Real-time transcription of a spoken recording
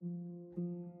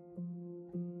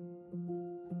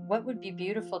What would be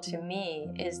beautiful to me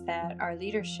is that our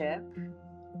leadership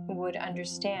would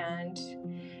understand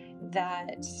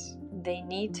that they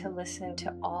need to listen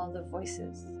to all the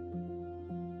voices.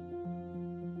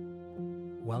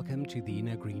 Welcome to the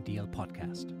Inner Green Deal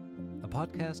podcast, a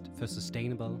podcast for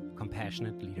sustainable,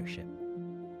 compassionate leadership.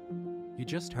 You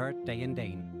just heard Diane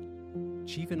Dane,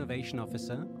 Chief Innovation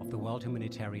Officer of the World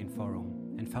Humanitarian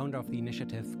Forum and founder of the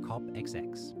initiative COP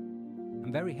XX.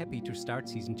 I'm very happy to start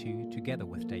Season 2 together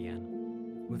with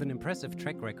Diane. With an impressive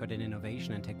track record in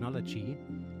innovation and technology,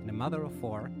 and a mother of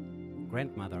four,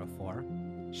 grandmother of four,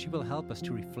 she will help us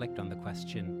to reflect on the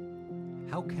question,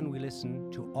 how can we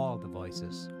listen to all the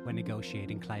voices when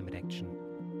negotiating climate action?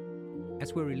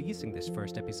 As we're releasing this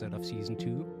first episode of Season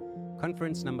 2,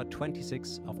 conference number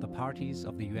 26 of the Parties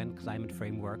of the UN Climate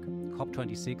Framework,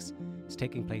 COP26, is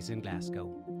taking place in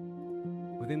Glasgow.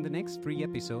 Within the next 3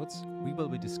 episodes, we will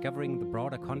be discovering the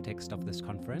broader context of this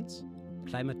conference,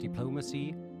 climate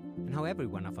diplomacy, and how every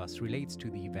one of us relates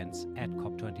to the events at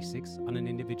COP26 on an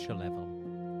individual level.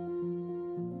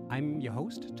 I'm your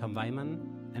host, Tom Weimann,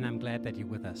 and I'm glad that you're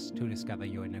with us to discover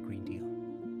your inner Green Deal.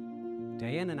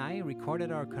 Diane and I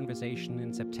recorded our conversation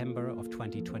in September of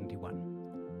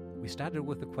 2021. We started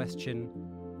with the question,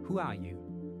 who are you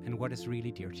and what is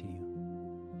really dear to you?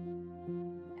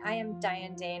 I am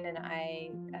Diane Dane, and I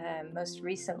most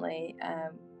recently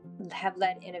have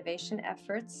led innovation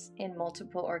efforts in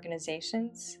multiple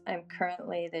organizations. I'm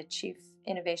currently the Chief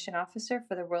Innovation Officer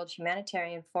for the World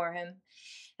Humanitarian Forum.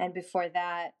 And before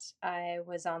that, I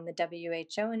was on the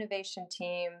WHO innovation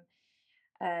team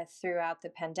throughout the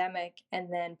pandemic.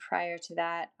 And then prior to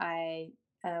that, I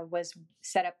was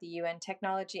set up the UN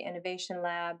Technology Innovation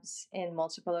Labs in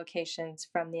multiple locations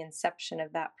from the inception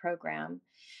of that program,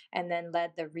 and then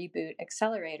led the Reboot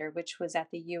Accelerator, which was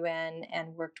at the UN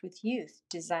and worked with youth,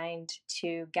 designed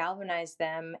to galvanize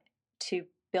them to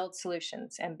build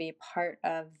solutions and be part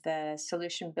of the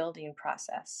solution building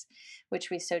process,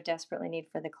 which we so desperately need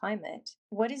for the climate.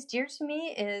 What is dear to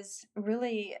me is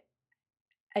really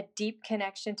a deep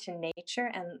connection to nature,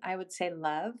 and I would say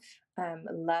love.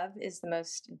 Love is the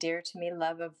most dear to me,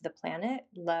 love of the planet,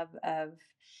 love of,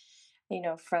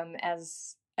 from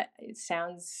as it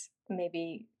sounds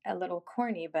maybe a little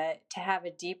corny, but to have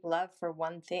a deep love for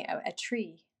one thing, a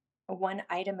tree, one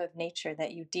item of nature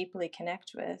that you deeply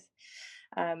connect with,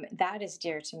 that is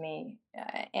dear to me.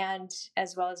 And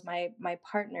as well as my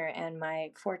partner and my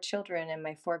 4 children and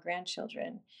my 4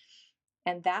 grandchildren.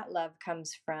 And that love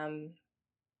comes from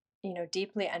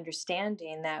deeply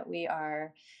understanding that we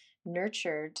are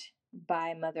nurtured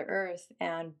by Mother Earth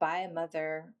and by a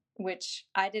mother, which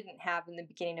I didn't have in the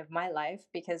beginning of my life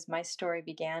because my story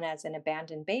began as an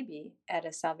abandoned baby at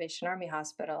a Salvation Army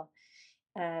hospital,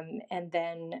 and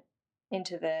then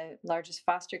into the largest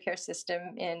foster care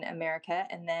system in America,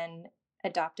 and then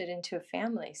adopted into a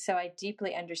family. So I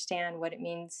deeply understand what it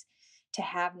means to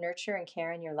have nurture and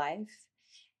care in your life.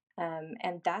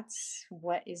 And that's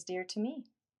what is dear to me.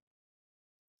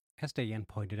 As Diane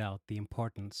pointed out, the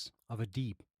importance of a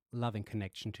deep, loving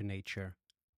connection to nature,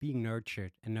 being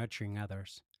nurtured and nurturing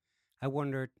others, I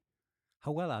wondered,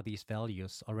 how well are these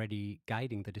values already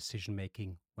guiding the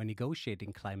decision-making when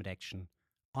negotiating climate action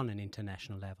on an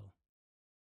international level?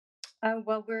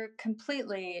 Well, we're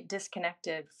completely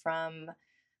disconnected from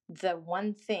the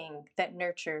one thing that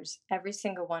nurtures every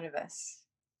single one of us.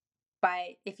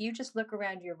 If you just look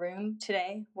around your room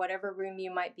today, whatever room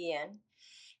you might be in,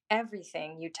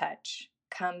 everything you touch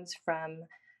comes from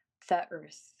the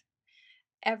earth.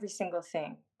 Every single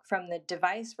thing, from the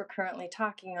device we're currently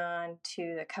talking on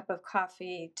to the cup of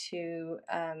coffee to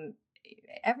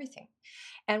everything.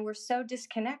 And we're so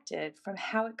disconnected from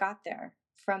how it got there,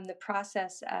 from the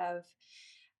process of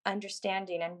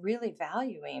understanding and really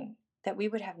valuing that we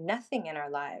would have nothing in our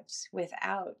lives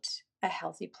without a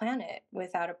healthy planet,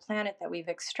 without a planet that we've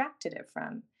extracted it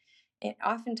from.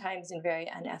 Oftentimes in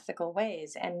very unethical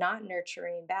ways and not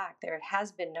nurturing back. There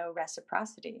has been no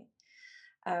reciprocity,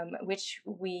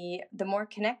 the more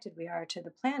connected we are to the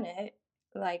planet,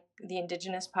 like the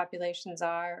indigenous populations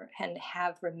are and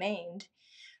have remained,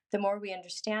 the more we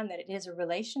understand that it is a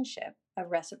relationship of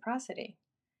reciprocity.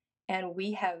 And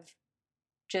we have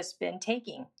just been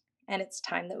taking, and it's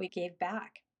time that we gave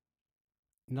back.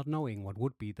 Not knowing what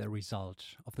would be the result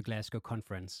of the Glasgow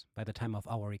conference by the time of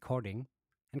our recording,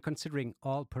 and considering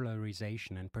all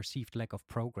polarization and perceived lack of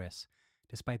progress,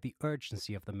 despite the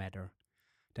urgency of the matter,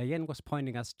 Diane was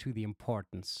pointing us to the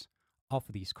importance of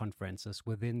these conferences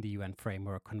within the UN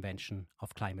Framework Convention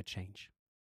of Climate Change.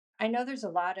 I know there's a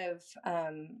lot of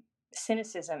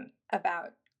cynicism about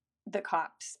the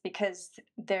COPs because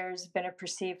there's been a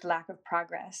perceived lack of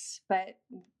progress, but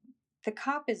the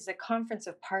COP is the Conference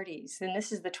of Parties, and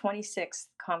this is the 26th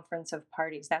Conference of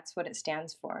Parties. That's what it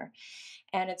stands for.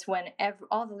 And it's when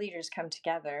all the leaders come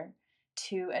together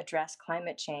to address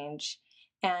climate change.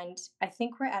 And I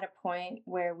think we're at a point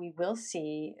where we will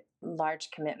see large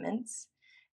commitments.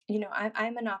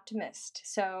 I'm an optimist.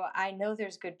 So I know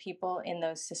there's good people in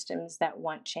those systems that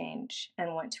want change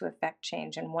and want to affect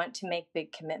change and want to make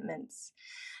big commitments.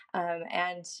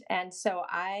 And so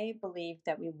I believe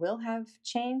that we will have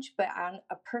change, but on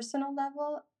a personal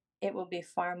level, it will be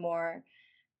far more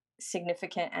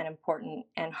significant and important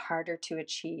and harder to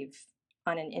achieve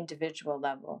on an individual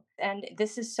level. And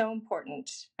this is so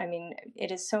important. I mean,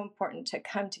 it is so important to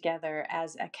come together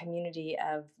as a community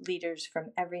of leaders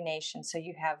from every nation. So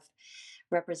you have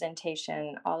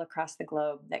representation all across the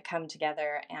globe that come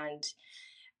together and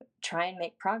try and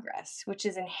make progress, which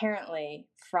is inherently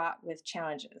fraught with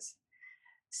challenges.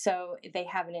 So they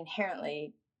have an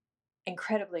inherently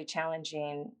incredibly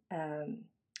challenging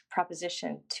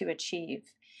proposition to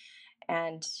achieve.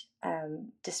 And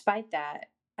despite that,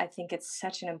 I think it's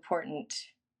such an important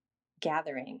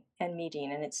gathering and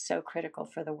meeting, and it's so critical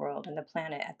for the world and the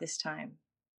planet at this time.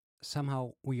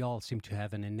 Somehow, we all seem to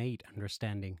have an innate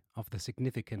understanding of the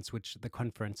significance which the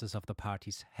conferences of the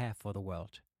parties have for the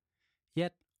world.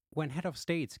 Yet, when head of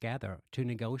states gather to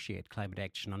negotiate climate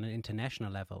action on an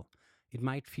international level, it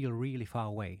might feel really far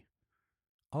away.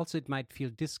 Also, it might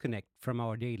feel disconnected from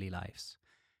our daily lives,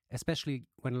 especially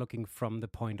when looking from the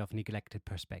point of neglected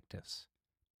perspectives.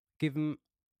 Given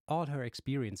all her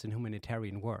experience in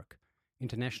humanitarian work,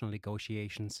 international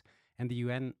negotiations, and the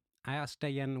UN, I asked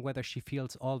Diane whether she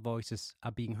feels all voices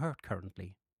are being heard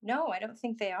currently. No, I don't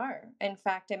think they are. In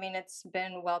fact, I mean, it's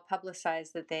been well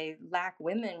publicized that they lack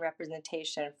women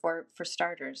representation for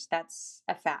starters. That's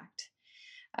a fact.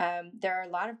 There are a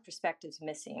lot of perspectives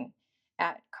missing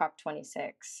at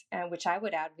COP26, which I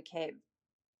would advocate,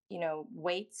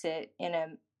 weights it in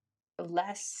a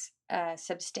less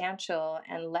substantial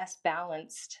and less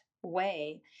balanced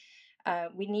way.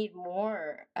 We need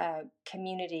more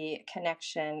community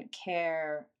connection,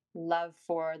 care, love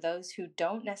for those who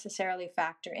don't necessarily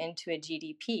factor into a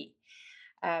GDP.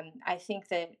 I think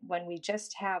that when we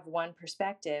just have one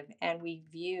perspective and we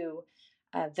view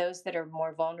those that are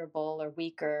more vulnerable or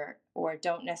weaker or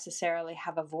don't necessarily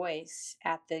have a voice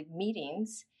at the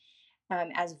meetings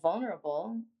as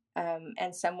vulnerable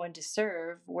and someone to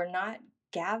serve, we're not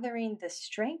gathering the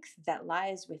strength that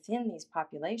lies within these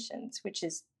populations, which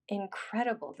is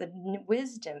incredible, the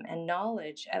wisdom and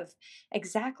knowledge of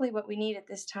exactly what we need at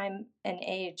this time and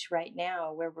age right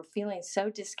now, where we're feeling so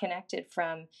disconnected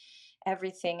from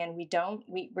everything, and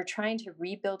we're trying to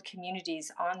rebuild communities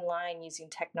online using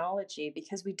technology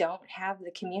because we don't have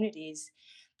the communities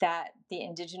that the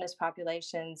indigenous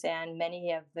populations and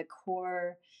many of the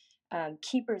core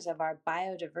keepers of our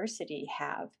biodiversity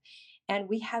have. And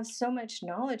we have so much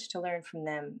knowledge to learn from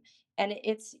them. And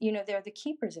it's, they're the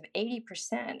keepers of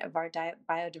 80% of our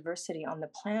biodiversity on the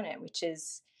planet, which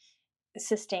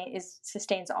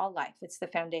sustains all life. It's the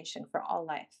foundation for all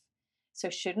life. So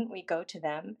shouldn't we go to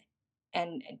them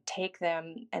and take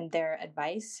them and their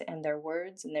advice and their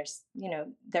words and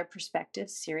their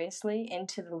perspectives seriously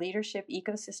into the leadership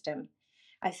ecosystem?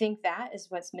 I think that is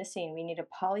what's missing. We need a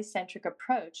polycentric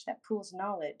approach that pools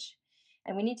knowledge.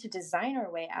 And we need to design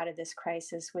our way out of this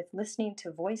crisis with listening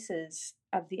to voices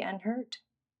of the unheard.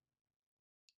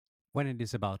 When it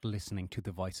is about listening to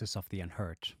the voices of the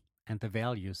unheard and the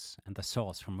values and the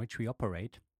source from which we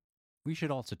operate, we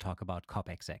should also talk about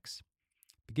COPXX.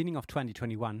 Beginning of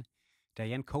 2021,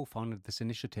 Diane co-founded this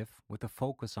initiative with a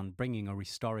focus on bringing a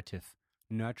restorative,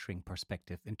 nurturing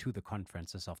perspective into the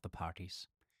conferences of the parties.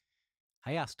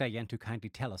 I asked Diane to kindly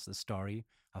tell us the story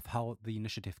of how the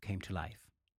initiative came to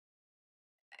life.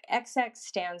 XX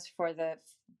stands for the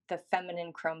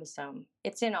feminine chromosome.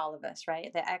 It's in all of us, right?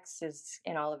 The X is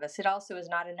in all of us. It also is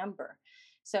not a number.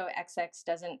 So XX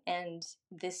doesn't end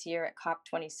this year at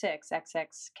COP26.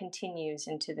 XX continues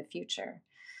into the future.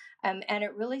 And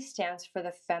it really stands for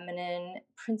the feminine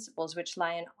principles which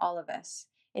lie in all of us.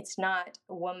 It's not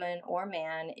woman or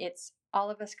man. It's all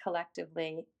of us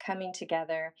collectively coming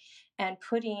together and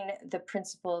putting the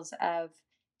principles of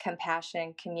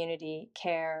compassion, community,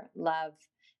 care, love,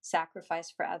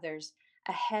 sacrifice for others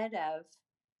ahead of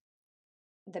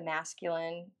the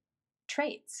masculine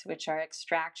traits, which are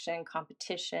extraction,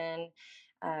 competition.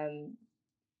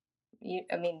 We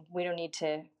don't need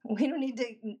to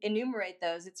enumerate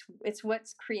those. It's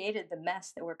what's created the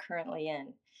mess that we're currently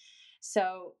in.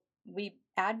 So we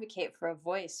advocate for a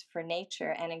voice for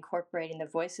nature and incorporating the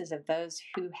voices of those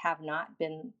who have not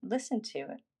been listened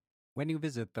to. When you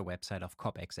visit the website of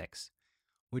COPXX,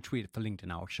 which we've linked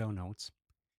in our show notes,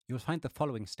 you'll find the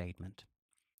following statement.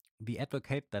 We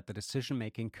advocate that the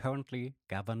decision-making currently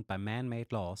governed by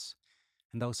man-made laws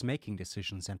and those making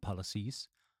decisions and policies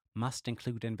must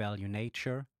include and value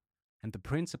nature and the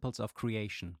principles of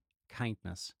creation,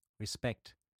 kindness,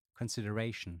 respect,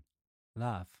 consideration,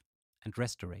 love, and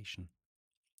restoration.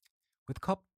 With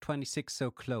COP26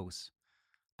 so close,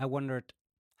 I wondered,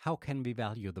 how can we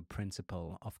value the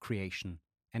principle of creation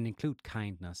and include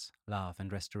kindness, love,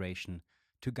 and restoration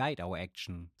to guide our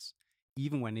actions,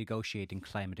 even when negotiating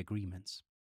climate agreements?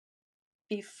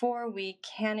 Before we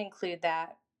can include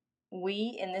that,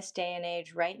 we in this day and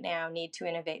age right now need to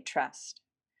innovate trust,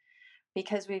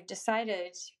 because we've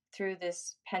decided through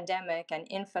this pandemic and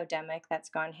infodemic that's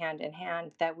gone hand in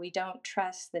hand that we don't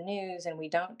trust the news and we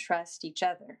don't trust each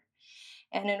other.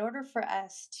 And in order for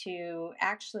us to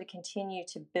actually continue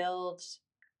to build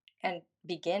and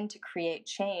begin to create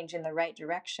change in the right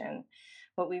direction,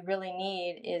 what we really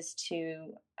need is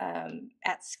to,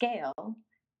 at scale,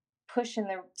 push in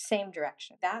the same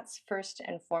direction. That's first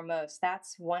and foremost.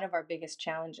 That's one of our biggest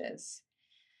challenges.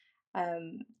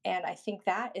 And I think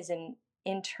that is an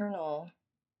internal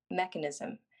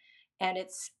mechanism.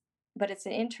 But it's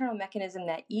an internal mechanism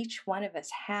that each one of us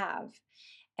have.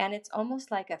 And it's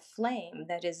almost like a flame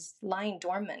that is lying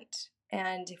dormant.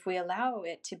 And if we allow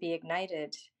it to be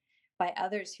ignited by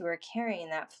others who are carrying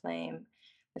that flame,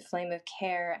 the flame of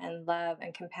care and love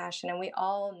and compassion, and we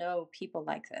all know people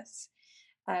like this,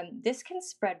 this can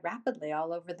spread rapidly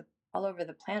all over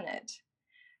the planet.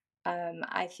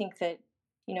 I think that,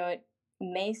 it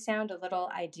may sound a little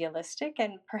idealistic,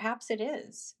 and perhaps it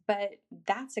is, but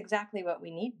that's exactly what we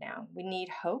need now. We need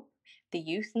hope. The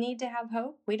youth need to have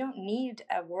hope. We don't need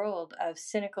a world of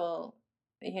cynical,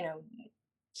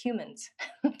 humans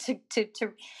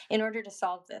to in order to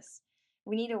solve this.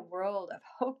 We need a world of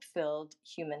hope-filled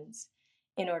humans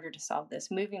in order to solve this,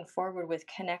 moving forward with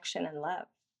connection and love.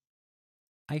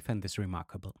 I found this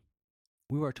remarkable.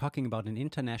 We were talking about an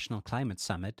international climate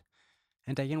summit,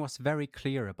 and Diane was very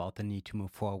clear about the need to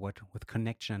move forward with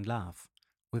connection and love,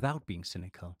 without being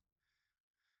cynical.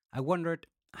 I wondered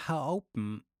how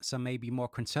open some maybe more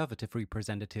conservative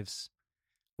representatives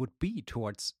would be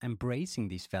towards embracing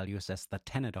these values as the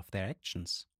tenet of their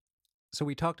actions. So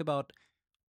we talked about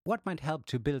what might help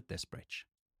to build this bridge.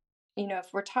 If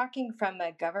we're talking from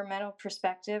a governmental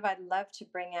perspective, I'd love to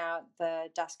bring out the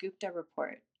Dasgupta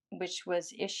report, which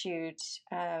was issued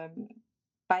by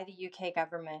the UK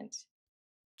government.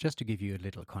 Just to give you a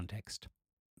little context,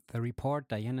 the report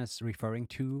Diana's referring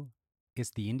to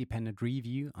is the independent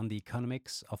review on the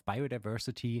economics of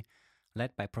biodiversity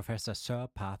led by Professor Sir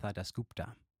Partha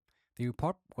Dasgupta. The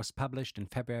report was published in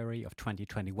February of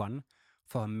 2021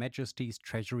 for Her Majesty's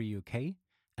Treasury UK,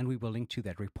 and we will link to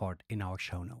that report in our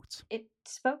show notes. It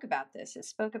spoke about this. It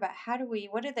spoke about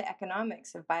what are the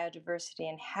economics of biodiversity,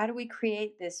 and how do we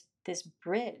create this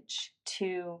bridge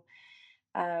to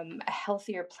a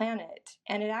healthier planet?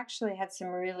 And it actually had some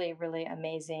really, really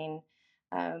amazing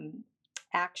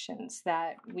actions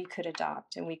that we could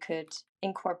adopt and we could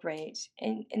incorporate.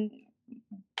 And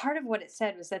part of what it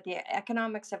said was that the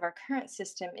economics of our current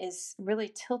system is really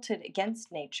tilted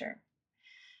against nature.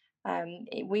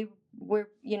 We're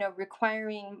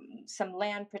requiring some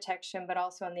land protection, but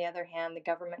also on the other hand, the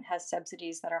government has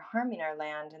subsidies that are harming our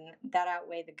land, and that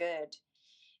outweigh the good.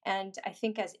 And I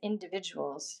think as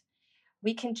individuals,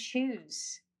 we can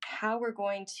choose how we're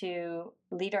going to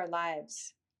lead our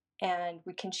lives, and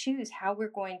we can choose how we're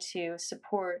going to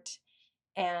support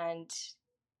and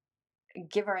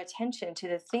give our attention to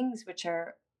the things which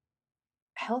are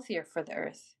healthier for the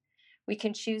earth. We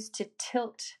can choose to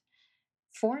tilt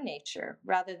for nature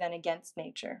rather than against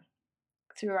nature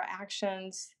through our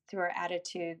actions, through our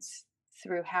attitudes,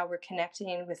 through how we're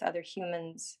connecting with other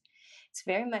humans. It's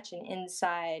very much an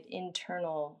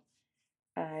internal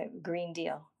Green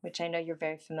Deal, which I know you're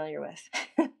very familiar with.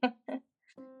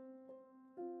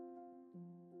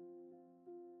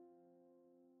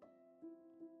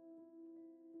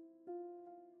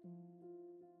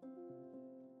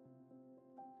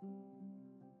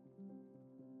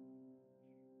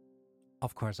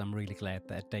 Of course, I'm really glad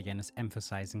that Diane is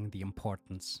emphasizing the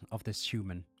importance of this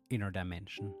human inner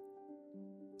dimension.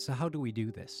 So how do we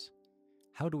do this?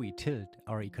 How do we tilt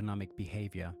our economic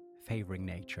behavior favoring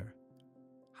nature?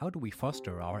 How do we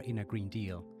foster our inner Green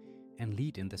Deal and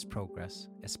lead in this progress,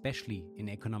 especially in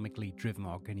economically driven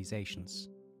organizations?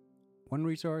 One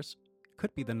resource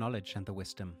could be the knowledge and the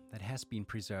wisdom that has been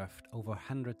preserved over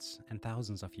hundreds and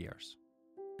thousands of years.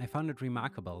 I found it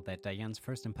remarkable that Diane's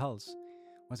first impulse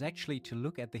was actually to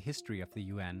look at the history of the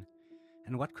UN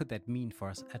and what could that mean for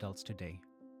us adults today,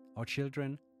 our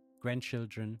children,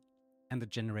 grandchildren, and the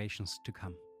generations to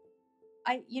come?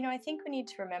 I think we need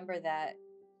to remember that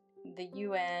the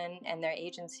UN and their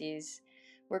agencies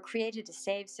were created to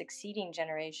save succeeding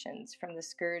generations from the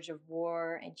scourge of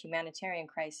war and humanitarian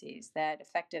crises that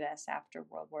affected us after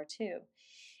World War II.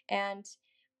 And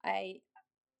I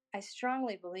I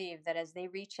strongly believe that as they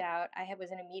reach out,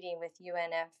 was in a meeting with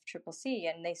UNFCCC,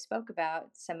 and they spoke about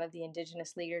some of the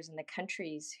indigenous leaders in the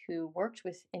countries who worked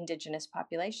with indigenous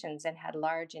populations and had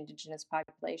large indigenous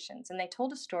populations. And they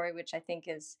told a story which I think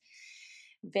is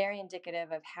very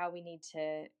indicative of how we need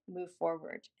to move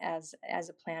forward as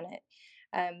a planet.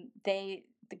 The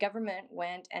government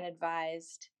went and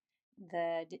advised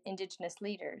the indigenous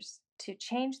leaders to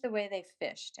change the way they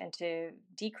fished and to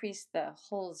decrease the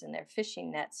holes in their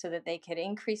fishing nets so that they could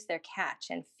increase their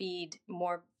catch and feed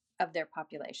more of their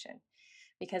population,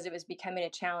 because it was becoming a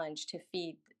challenge to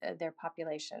feed their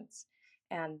populations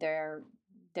and their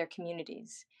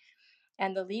communities.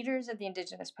 And the leaders of the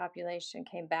indigenous population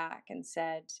came back and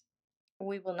said,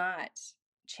 we will not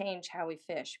change how we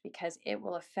fish because it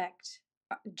will affect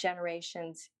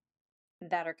generations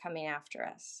that are coming after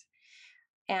us.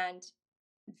 And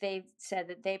they said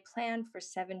that they planned for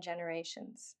 7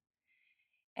 generations.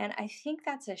 And I think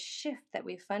that's a shift that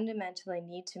we fundamentally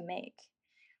need to make,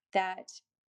 that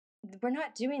we're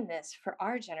not doing this for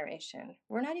our generation.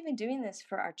 We're not even doing this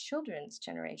for our children's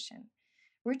generation.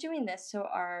 We're doing this so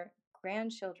our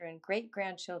grandchildren, great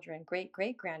grandchildren, great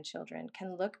great grandchildren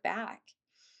can look back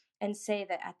and say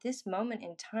that at this moment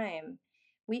in time,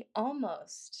 we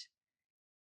almost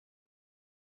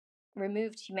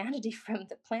removed humanity from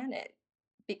the planet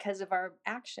because of our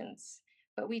actions,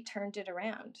 but we turned it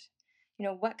around.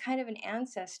 What kind of an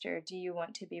ancestor do you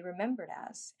want to be remembered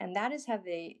as? And that is how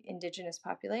the indigenous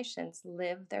populations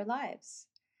live their lives.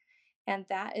 And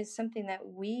that is something that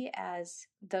we, as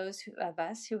those of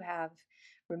us who have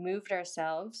removed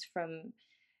ourselves from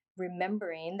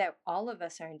remembering that all of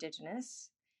us are indigenous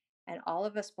and all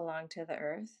of us belong to the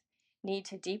earth, need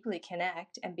to deeply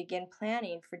connect and begin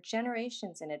planning for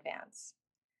generations in advance,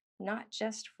 not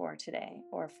just for today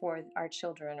or for our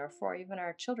children or for even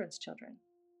our children's children.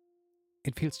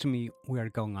 It feels to me we are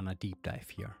going on a deep dive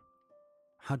here.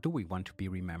 How do we want to be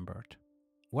remembered?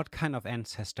 What kind of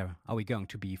ancestor are we going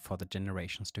to be for the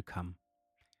generations to come?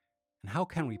 And how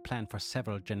can we plan for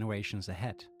several generations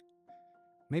ahead?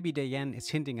 Maybe Diane is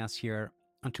hinting us here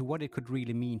onto what it could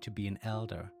really mean to be an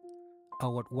elder, or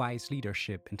what wise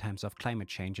leadership in times of climate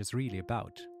change is really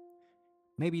about.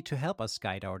 Maybe to help us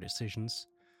guide our decisions,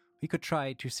 we could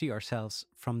try to see ourselves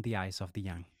from the eyes of the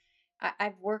young.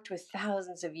 I've worked with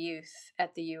thousands of youth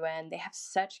at the UN. They have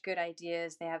such good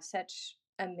ideas. They have such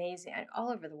amazing,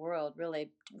 all over the world, really,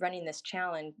 running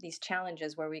these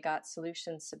challenges where we got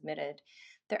solutions submitted.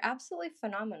 They're absolutely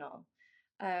phenomenal.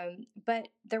 But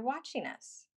they're watching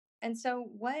us. And so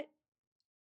what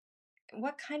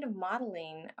kind of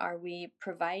modeling are we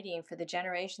providing for the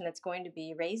generation that's going to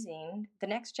be raising the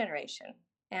next generation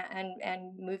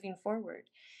and moving forward?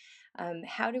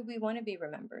 How do we want to be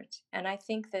remembered? And I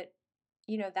think that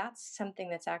that's something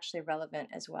that's actually relevant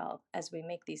as well as we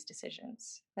make these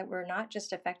decisions, that we're not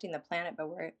just affecting the planet, but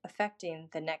we're affecting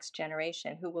the next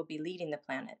generation who will be leading the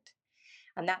planet.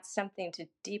 And that's something to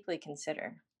deeply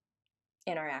consider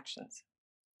in our actions.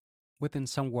 Within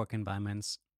some work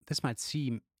environments, this might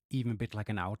seem even a bit like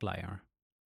an outlier,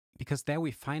 because there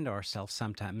we find ourselves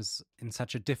sometimes in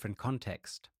such a different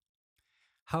context.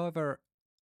 However,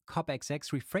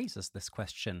 COPXX rephrases this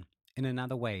question in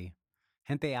another way,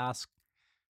 and they ask,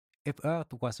 if Earth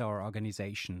was our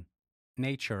organization,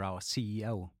 nature our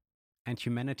CEO, and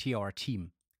humanity our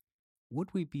team,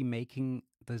 would we be making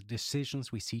the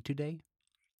decisions we see today?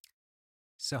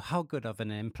 So how good of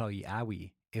an employee are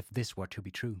we if this were to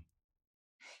be true?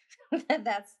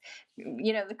 That's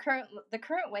the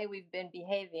current way we've been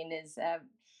behaving is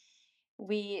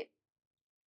we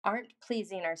aren't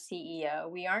pleasing our CEO.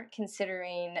 We aren't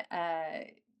considering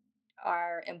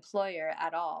our employer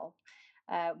at all.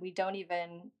 We don't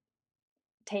even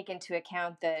take into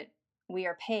account that we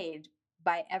are paid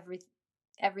by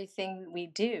everything we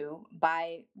do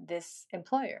by this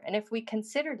employer. And if we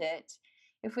considered it,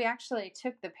 if we actually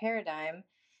took the paradigm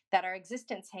that our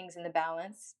existence hangs in the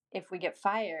balance, if we get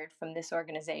fired from this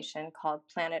organization called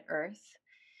Planet Earth,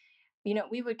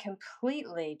 we would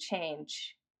completely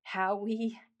change how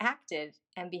we acted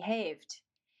and behaved.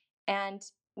 And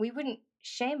we wouldn't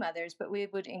shame others, but we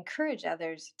would encourage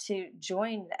others to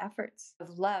join the efforts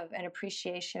of love and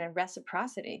appreciation and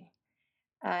reciprocity.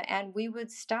 And we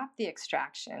would stop the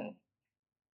extraction,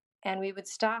 and we would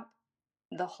stop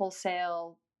the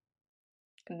wholesale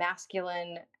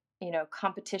masculine,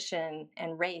 competition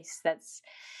and race that's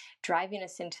driving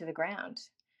us into the ground,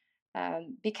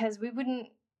 because we wouldn't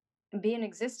be in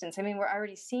existence. I mean, we're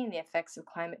already seeing the effects of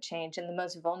climate change, and the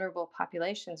most vulnerable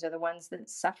populations are the ones that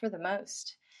suffer the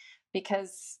most,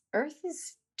 because Earth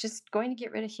is just going to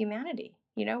get rid of humanity.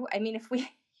 I mean,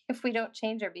 if we don't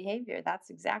change our behavior, that's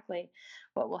exactly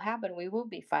what will happen. We will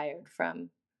be fired from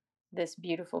this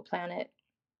beautiful planet.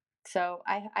 So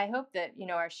I hope that,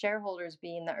 our shareholders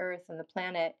being the Earth and the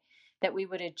planet, that we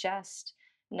would adjust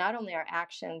not only our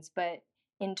actions, but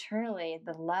internally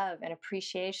the love and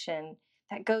appreciation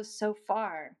that goes so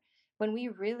far. When we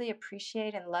really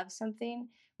appreciate and love something,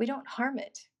 we don't harm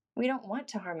it. We don't want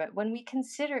to harm it. When we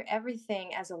consider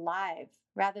everything as alive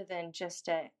rather than just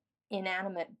an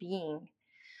inanimate being,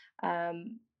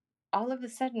 all of a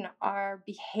sudden our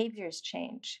behaviors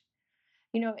change.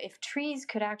 If trees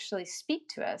could actually speak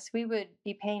to us, we would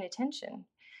be paying attention.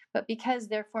 But because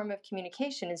their form of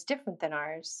communication is different than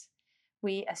ours,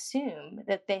 we assume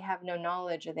that they have no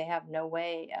knowledge or they have no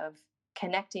way of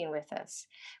connecting with us,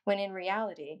 when in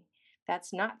reality,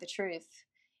 that's not the truth.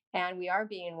 And we are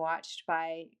being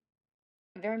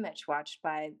very much watched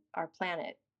by our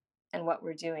planet and what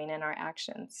we're doing and our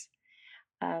actions.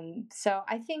 So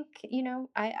I think,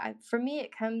 for me,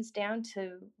 it comes down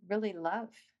to really love.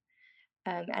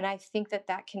 And I think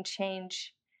that can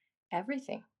change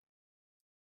everything.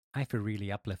 I feel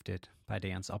really uplifted by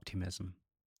Diane's optimism.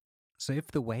 So if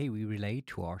the way we relate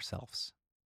to ourselves,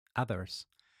 others,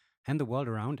 and the world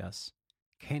around us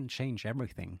can change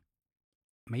everything,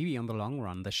 maybe in the long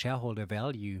run, the shareholder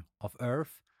value of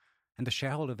Earth and the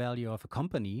shareholder value of a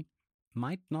company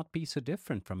might not be so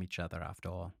different from each other after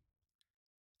all.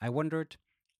 I wondered,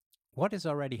 what is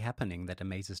already happening that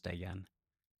amazes Diane?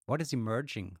 What is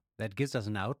emerging that gives us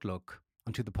an outlook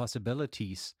onto the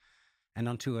possibilities and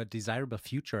onto a desirable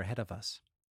future ahead of us?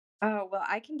 Oh, well,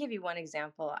 I can give you one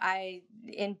example.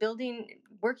 In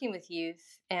working with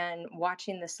youth and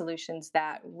watching the solutions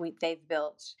that they've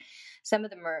built, some of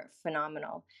them are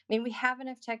phenomenal. I mean, we have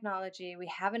enough technology,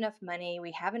 we have enough money,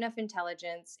 we have enough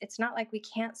intelligence. It's not like we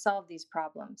can't solve these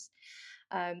problems.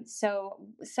 So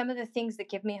some of the things that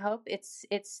give me hope, it's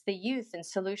the youth and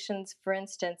solutions. For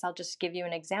instance, I'll just give you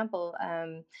an example.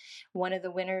 One of the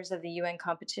winners of the UN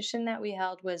competition that we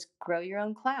held was Grow Your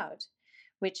Own Cloud,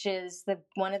 which is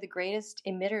one of the greatest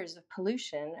emitters of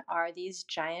pollution. Are these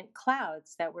giant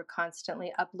clouds that we're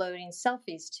constantly uploading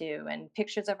selfies to, and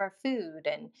pictures of our food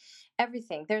and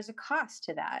everything. There's a cost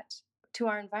to that, to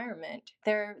our environment.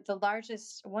 They're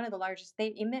one of the largest.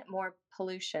 They emit more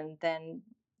pollution than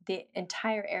the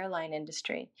entire airline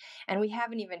industry. And we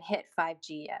haven't even hit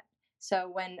 5G yet. So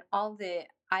when all the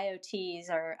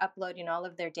IoTs are uploading all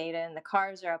of their data and the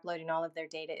cars are uploading all of their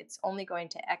data, it's only going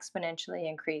to exponentially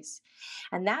increase.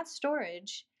 And that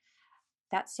storage,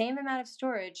 that same amount of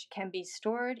storage, can be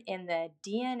stored in the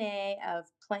DNA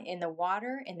in the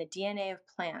water, in the DNA of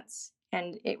plants.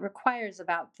 And it requires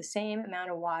about the same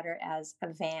amount of water as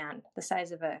a van, the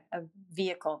size of a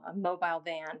vehicle, a mobile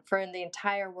van, for the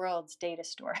entire world's data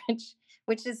storage,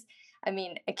 which is, I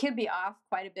mean, it could be off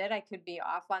quite a bit. I could be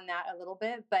off on that a little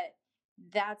bit, but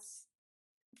that's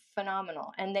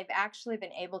phenomenal. And they've actually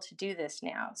been able to do this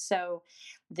now. So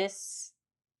this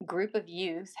group of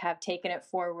youth have taken it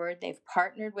forward. They've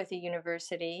partnered with a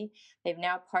university. They've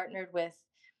now partnered with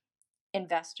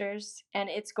investors, and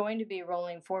it's going to be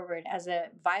rolling forward as a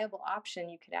viable option.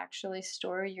 You could actually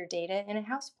store your data in a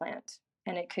houseplant,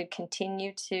 and it could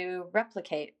continue to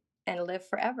replicate and live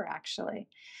forever, actually.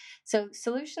 So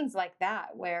solutions like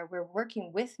that, where we're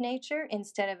working with nature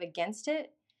instead of against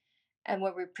it, and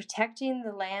where we're protecting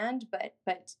the land,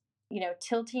 but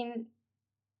tilting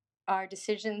our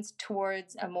decisions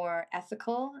towards a more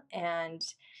ethical, and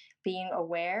being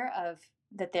aware of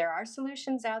that there are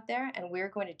solutions out there, and we're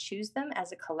going to choose them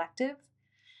as a collective.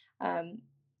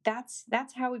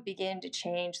 That's how we begin to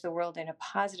change the world in a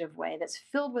positive way that's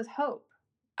filled with hope.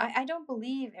 I don't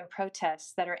believe in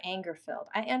protests that are anger filled.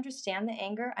 I understand the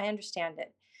anger, I understand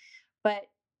it, but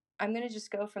I'm going to just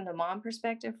go from the mom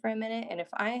perspective for a minute. And if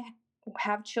I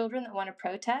have children that want to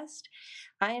protest,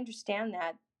 I understand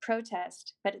that.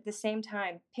 Protest, but at the same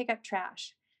time, pick up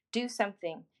trash, do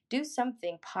something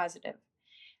positive.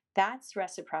 That's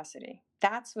reciprocity.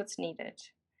 That's what's needed.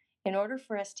 In order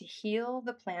for us to heal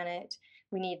the planet,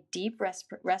 we need deep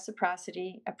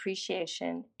reciprocity,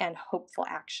 appreciation, and hopeful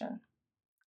action.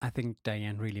 I think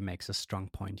Diane really makes a strong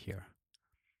point here.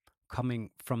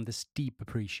 Coming from this deep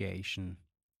appreciation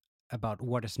about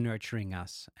what is nurturing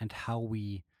us and how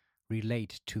we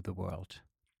relate to the world.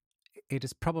 It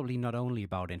is probably not only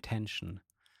about intention,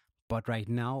 but right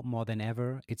now, more than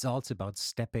ever, it's also about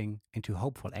stepping into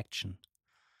hopeful action.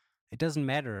 It doesn't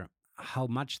matter how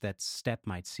much that step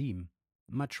might seem,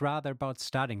 much rather about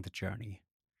starting the journey.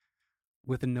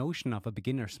 With the notion of a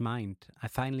beginner's mind, I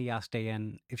finally asked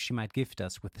Diane if she might gift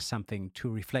us with something to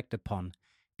reflect upon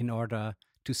in order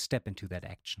to step into that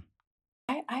action.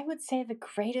 I would say the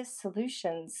greatest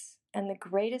solutions and the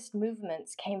greatest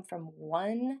movements came from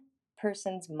one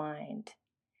person's mind.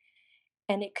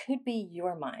 And it could be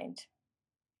your mind.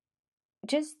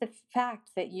 Just the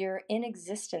fact that you're in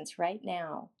existence right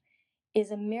now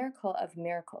is a miracle of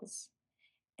miracles.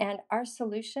 And our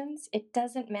solutions, it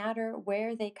doesn't matter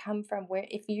where they come from, where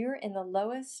if you're in the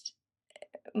lowest,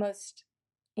 most,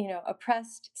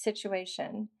 oppressed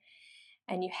situation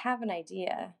and you have an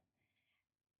idea,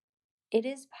 it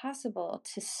is possible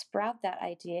to sprout that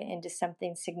idea into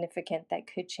something significant that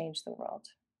could change the world.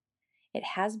 It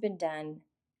has been done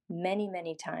many,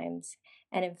 many times.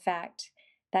 And in fact,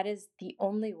 that is the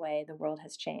only way the world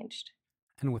has changed.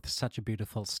 And with such a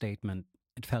beautiful statement,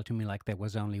 it felt to me like there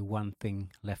was only one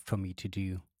thing left for me to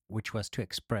do, which was to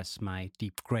express my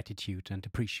deep gratitude and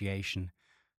appreciation,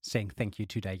 saying thank you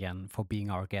to Diane for being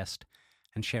our guest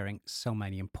and sharing so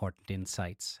many important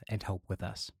insights and hope with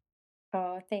us.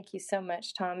 Oh, thank you so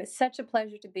much, Tom. It's such a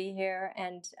pleasure to be here.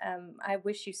 And I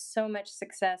wish you so much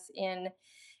success in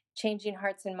changing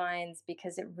hearts and minds,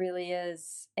 because it really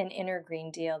is an inner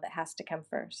Green Deal that has to come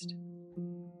first.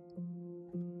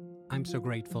 I'm so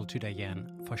grateful to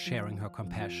Diane for sharing her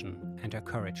compassion and her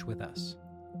courage with us.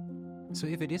 So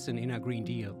if it is an inner Green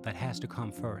Deal that has to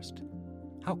come first,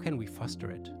 how can we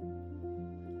foster it?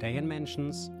 Diane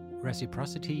mentions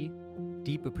reciprocity,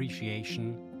 deep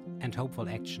appreciation, and hopeful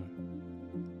action.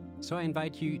 So I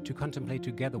invite you to contemplate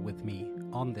together with me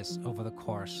on this over the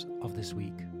course of this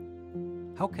week.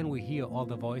 How can we hear all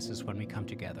the voices when we come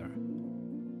together?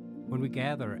 When we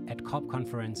gather at COP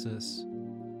conferences,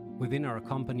 within our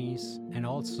companies, and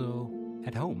also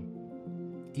at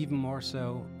home? Even more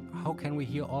so, how can we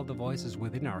hear all the voices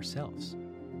within ourselves?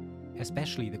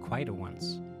 Especially the quieter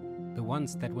ones, the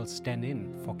ones that will stand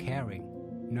in for caring,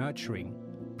 nurturing,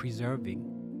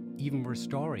 preserving, even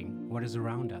restoring what is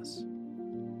around us.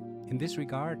 In this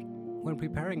regard, when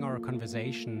preparing our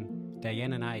conversation,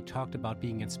 Diane and I talked about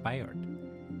being inspired.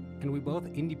 And we both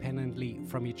independently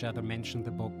from each other mentioned the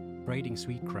book Braiding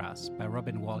Sweetgrass by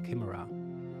Robin Wall Kimmerer.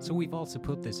 So we've also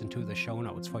put this into the show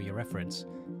notes for your reference,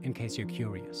 in case you're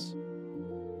curious.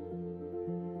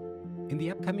 In the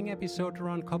upcoming episode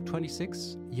around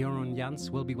COP26, Jeroen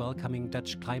Jans will be welcoming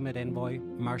Dutch climate envoy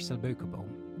Marcel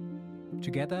Beukeboom.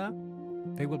 Together,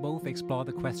 they will both explore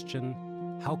the question,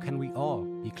 how can we all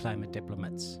be climate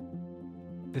diplomats?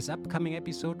 This upcoming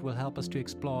episode will help us to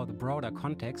explore the broader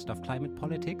context of climate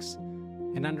politics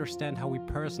and understand how we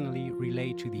personally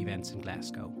relate to the events in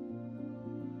Glasgow.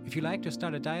 If you'd like to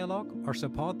start a dialogue or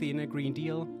support the Inner Green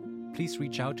Deal, please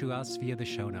reach out to us via the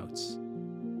show notes.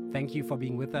 Thank you for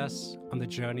being with us on the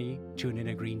journey to an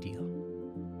Inner Green Deal.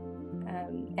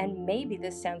 And maybe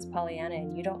this sounds Pollyanna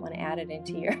and you don't want to add it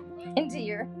into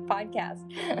your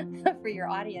podcast for your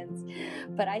audience.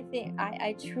 But I think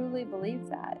I truly believe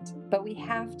that. But we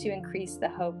have to increase the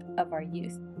hope of our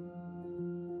youth.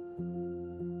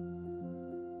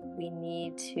 We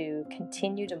need to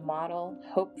continue to model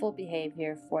hopeful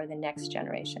behavior for the next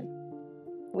generation.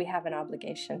 We have an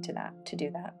obligation to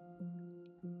do that.